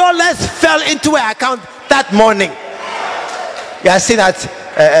the dollars fell into her account that morning. You are saying that,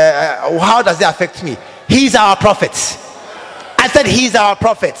 how does it affect me? He's our prophet. I said he's our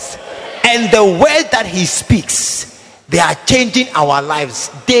prophet. And the word that he speaks, they are changing our lives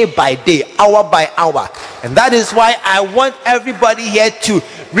day by day, hour by hour. And that is why I want everybody here to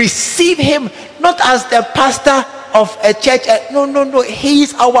receive him, not as the pastor of a church. No. He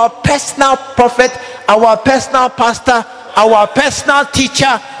is our personal prophet, our personal pastor, our personal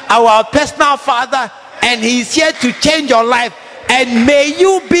teacher, our personal father. And he's here to change your life. And may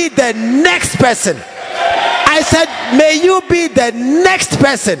you be the next person. I said, may you be the next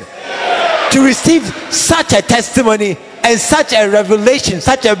person to receive such a testimony and such a revelation,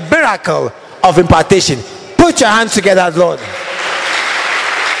 such a miracle of impartation. Put your hands together, Lord.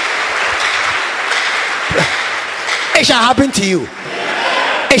 It shall happen to you.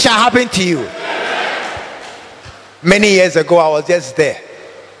 It shall happen to you. Many years ago, I was just there,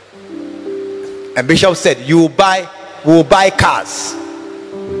 and Bishop said, we will buy cars.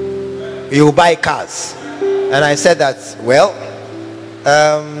 You will buy cars. And I said that, well,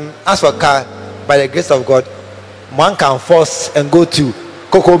 as for car, by the grace of God, one can force and go to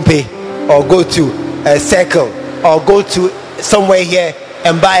Kokompe, or go to a Circle, or go to somewhere here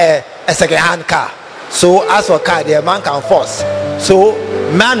and buy a second-hand car. So as for car, the man can force. So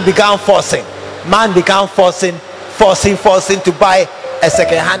man began forcing to buy a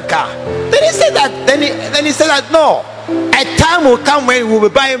second-hand car. Then he said that. Then he said that no, a time will come when we will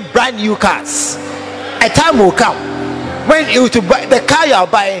be buying brand new cars. A time will come when you to buy the car you are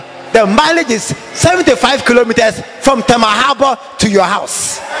buying. The mileage is 75 kilometers from Tema Harbor to your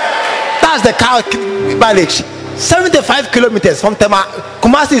house. That's the car mileage. 75 kilometers from Tema.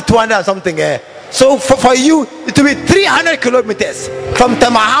 Kumasi is 200 or something. So for you, it will be 300 kilometers from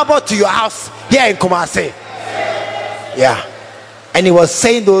Tema Harbor to your house here in Kumasi. Yeah. And he was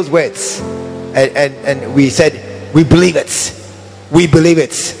saying those words. And we said, we believe it. We believe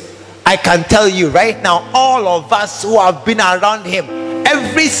it. I can tell you right now, all of us who have been around him,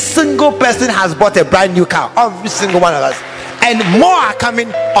 every single person has bought a brand new car. Every single one of us. And more are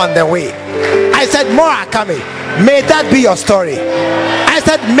coming on the way. I said, more are coming. May that be your story. I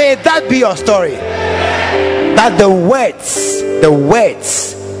said, may that be your story. That the words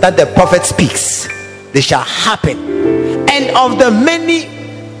that the prophet speaks, they shall happen. And of the many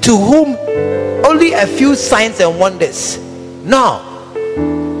to whom only a few signs and wonders. No,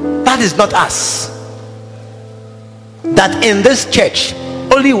 that is not us. That in this church,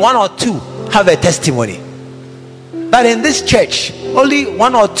 only one or two have a testimony. That in this church, only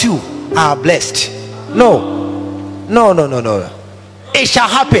one or two are blessed. No. It shall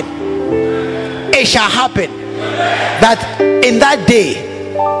happen. It shall happen. That in that day,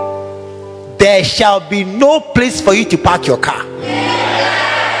 there shall be no place for you to park your car.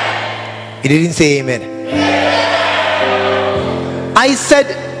 He didn't say amen. I said,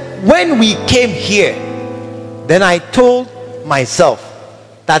 when we came here, then I told myself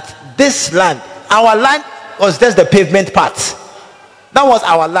that this land, our land was just the pavement part. That was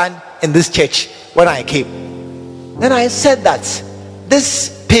our land in this church when I came. Then I said that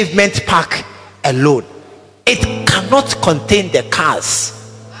this pavement park alone, it cannot contain the cars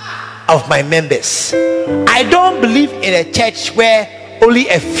of my members. I don't believe in a church where only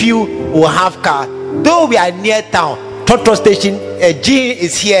a few will have car. Though we are near town, Trotro station, G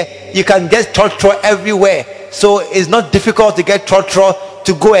is here. You can get Trotro everywhere, so it's not difficult to get Trotro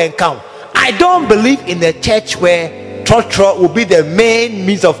to go and come. I don't believe in a church where Trotro will be the main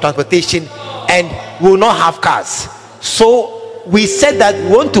means of transportation and will not have cars. So we said that we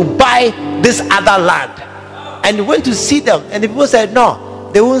want to buy this other land, and we went to see them, and the people said no,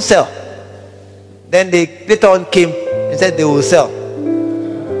 they won't sell. Then they later on came and said they will sell.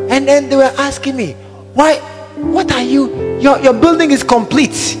 And then they were asking me, why? What are you? Your building is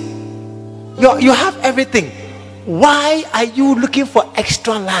complete. You have everything. Why are you looking for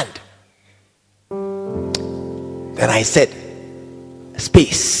extra land? Then I said,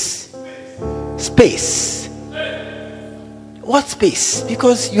 space. Space. What space?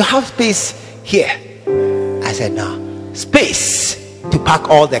 Because you have space here. I said, no. Space to park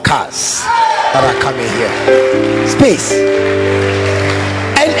all the cars that are coming here. Space.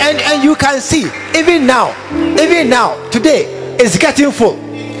 And you can see, even now, today, it's getting full.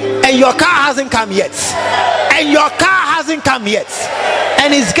 And your car hasn't come yet.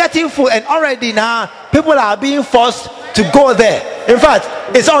 And it's getting full. And already now, people are being forced to go there. In fact,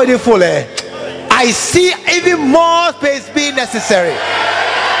 it's already full. I see even more space being necessary.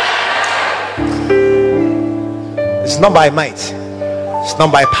 It's not by might. It's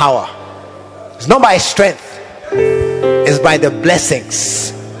not by power. It's not by strength. It's by the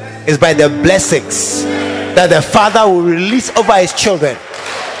blessings. It's by the blessings that the Father will release over his children.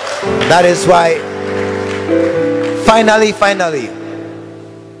 That is why finally,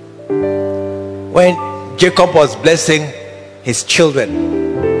 when Jacob was blessing his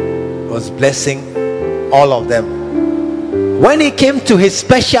children, was blessing all of them. When he came to his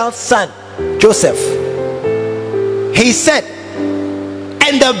special son Joseph, he said,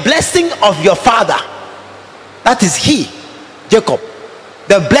 and the blessing of your father, that is he, Jacob,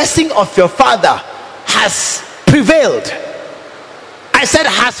 the blessing of your father has prevailed. I said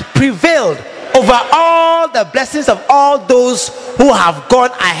has prevailed over all the blessings of all those who have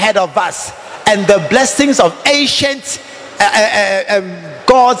gone ahead of us, and the blessings of ancient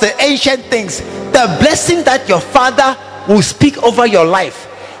gods and ancient things. The blessing that your father will speak over your life,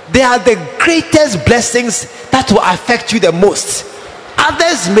 they are the greatest blessings that will affect you the most.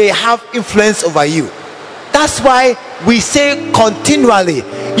 Others may have influence over you. That's why we say continually,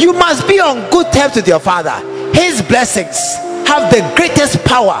 you must be on good terms with your father. His blessings have the greatest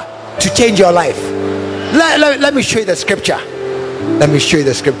power to change your life. Let me show you the scripture. Let me show you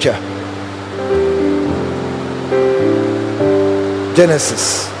the scripture.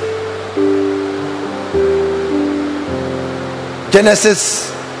 Genesis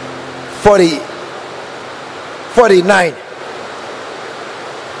 49.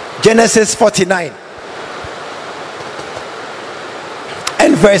 Genesis 49.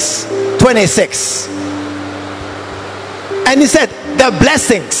 and verse 26. And he said, the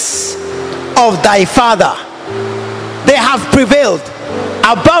blessings of thy father, they have prevailed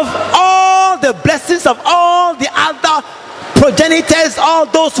above all the blessings of all the other progenitors, all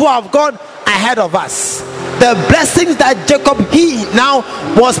those who have gone ahead of us. The blessings that Jacob, he now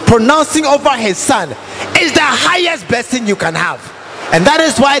was pronouncing over his son, is the highest blessing you can have. And that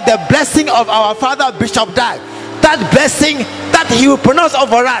is why the blessing of our father Bishop Dag, that blessing that he will pronounce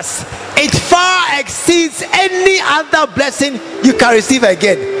over us, it far exceeds any other blessing you can receive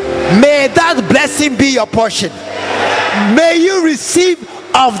again. May that blessing be your portion. May you receive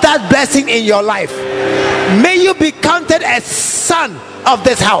of that blessing in your life. May you be counted as son of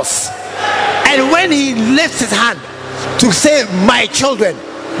this house. And when he lifts his hand to say, my children,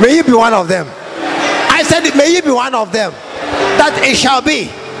 may you be one of them. I said, may you be one of them. That it shall be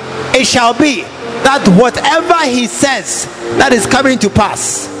that whatever he says that is coming to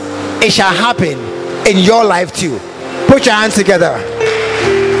pass, it shall happen in your life too. Put your hands together.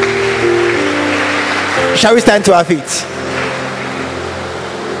 Shall we stand to our feet?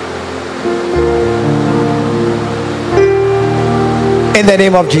 In the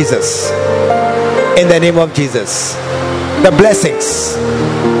name of Jesus. In the name of Jesus. The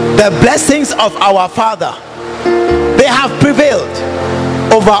blessings of our Father, they have prevailed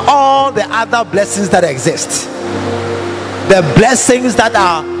over all the other blessings that exist. The blessings that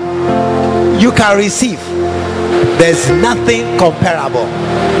are you can receive, there's nothing comparable.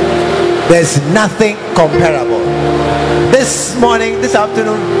 There's nothing comparable. This morning, this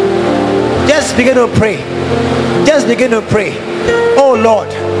afternoon, just begin to pray. Just begin to pray. Oh Lord,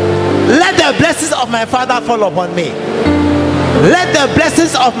 let the blessings of my Father fall upon me. Let the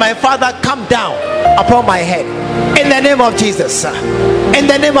blessings of my Father come down upon my head. In the name of Jesus. In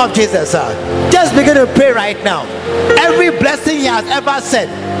the name of Jesus. Just begin to pray right now. Every blessing he has ever said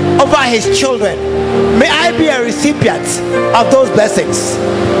over his children, may I be a recipient of those blessings.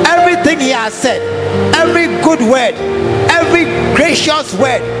 Everything he has said, every good word, every gracious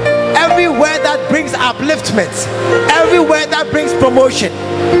word, every word that brings upliftment, every word that brings promotion,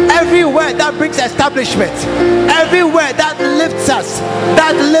 every word that brings establishment, every word that lifts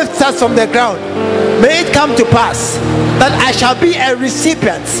us from the ground, may it come to pass that I shall be a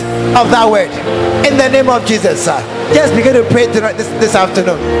recipient of that word. In the name of Jesus. Just begin to pray this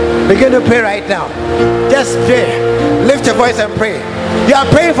afternoon. Begin to pray right now. Just pray. Lift your voice and pray. You are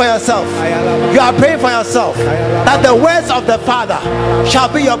praying for yourself. You are praying for yourself that the words of the Father shall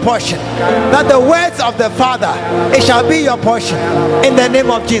be your portion. That the words of the Father, it shall be your portion. In the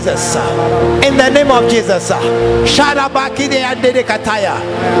name of Jesus. In the name of Jesus.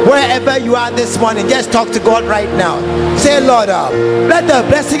 Wherever you are this morning, just talk to God right now. Say, Lord, let the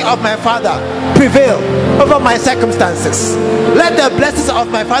blessing of my Father prevail over my circumstances. Let the blessings of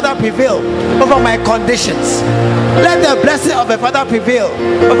my Father prevail over my conditions. Let the blessing of my Father prevail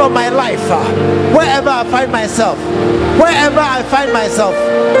over my life. Wherever I find myself,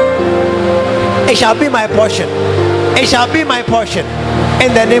 it shall be my portion. It shall be my portion.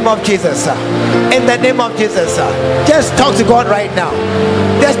 In the name of Jesus. In the name of Jesus. Just talk to God right now.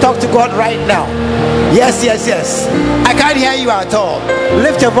 Just talk to God right now. Yes, yes, yes. I can't hear you at all.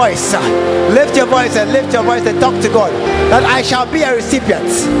 Lift your voice. Lift your voice and lift your voice and talk to God. That I shall be a recipient.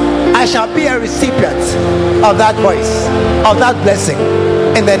 I shall be a recipient of that voice, of that blessing.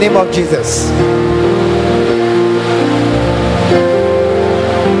 In the name of Jesus.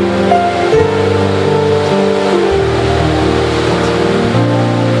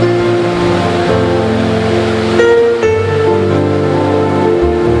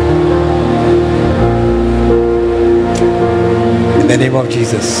 In the name of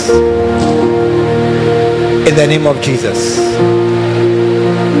Jesus. In the name of Jesus.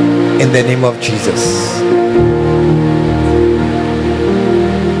 In the name of Jesus.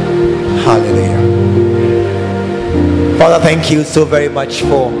 Hallelujah. Father, thank you so very much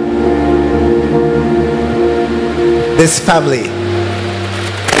for this family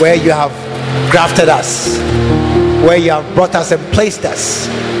where you have grafted us, where you have brought us and placed us.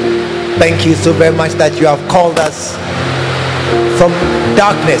 Thank you so very much that you have called us from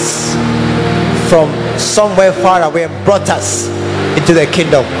darkness, from somewhere far away, and brought us into the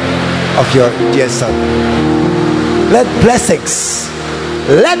kingdom of your dear Son. Let the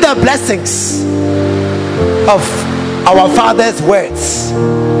blessings of our Father's words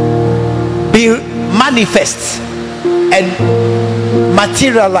be manifest and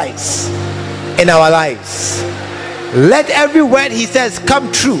materialize in our lives. Let every word he says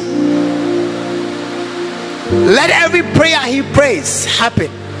come true. Let every prayer he prays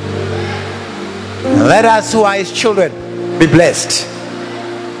happen. Let us who are his children be blessed.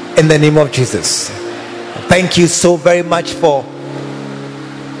 In the name of Jesus. Thank you so very much for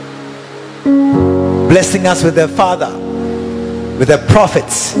blessing us with a father, with a prophet,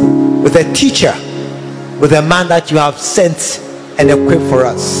 with a teacher, with a man that you have sent and equipped for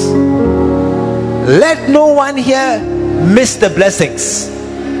us. Let no one here miss the blessings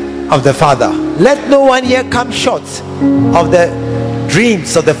of the Father. Let no one here come short of the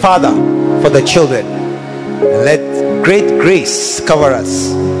dreams of the Father for the children. Let great grace cover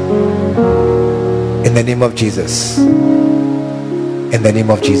us. In the name of Jesus. In the name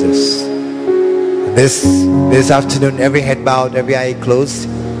of Jesus. This afternoon, every head bowed, every eye closed.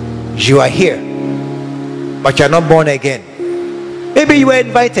 You are here, but you are not born again. Maybe you were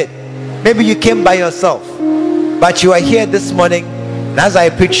invited. Maybe you came by yourself. But you are here this morning. And as I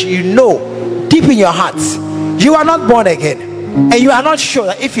preach, you know deep in your hearts, you are not born again. And you are not sure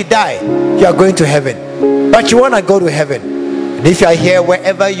that if you die, you are going to heaven. But you want to go to heaven. And if you are here,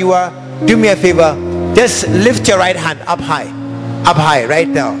 wherever you are, do me a favor. Just lift your right hand up high. Up high right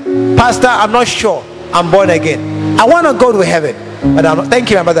now. Pastor, I'm not sure I'm born again. I want to go to heaven. But I'm not. Thank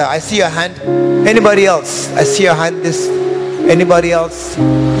you, my brother. I see your hand. Anybody else? I see your hand. Anybody else?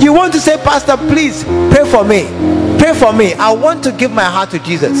 You want to say, Pastor, please pray for me. Pray for me. I want to give my heart to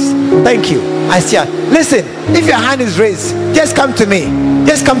Jesus. Thank you. I see you. Listen, if your hand is raised, just come to me.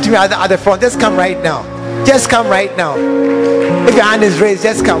 Just come to me at the front. Just come right now. Just come right now. If your hand is raised,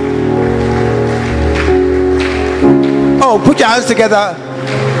 just come. Oh, put your hands together.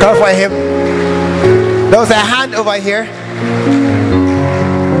 Clap for him. There was a hand over here.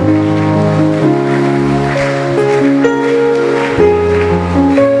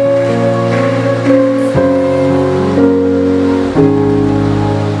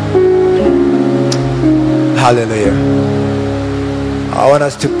 Hallelujah. I want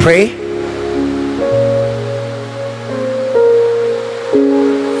us to pray.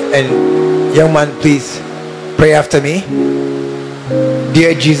 And young man, please pray after me.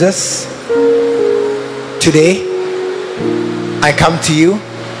 Dear Jesus, today I come to you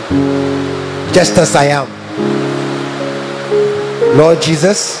just as I am. Lord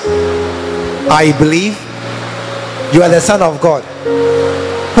Jesus, I believe you are the Son of God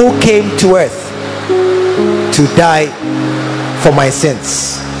who came to earth to die for my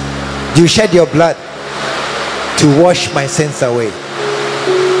sins. You shed your blood to wash my sins away.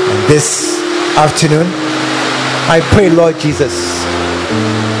 And this afternoon, I pray, Lord Jesus,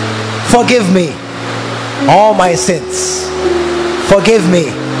 forgive me all my sins. Forgive me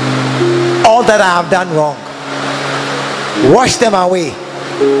all that I have done wrong. Wash them away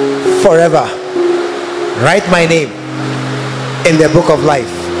forever. Write my name in the book of life.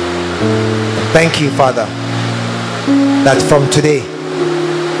 Thank you, Father, that from today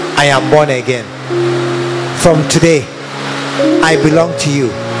I am born again. From today I belong to you.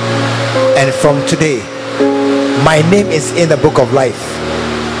 And from today my name is in the book of life.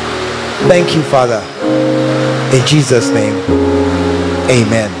 Thank you, Father. In Jesus' name,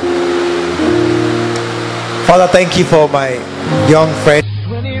 amen. Father, thank you for my young friend.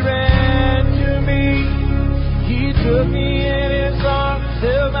 When he ran to me, he took me in his arms,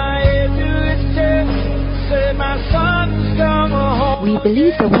 held my head to his chest, said, my son's come home. We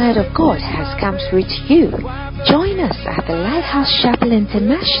believe the word of God has come through to you. Join us at the Lighthouse Chapel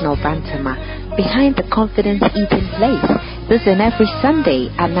International, Bantama, behind the Confidence Eating Place. This is every Sunday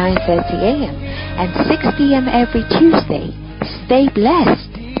at 9:30 a.m. and 6 p.m. every Tuesday. Stay blessed.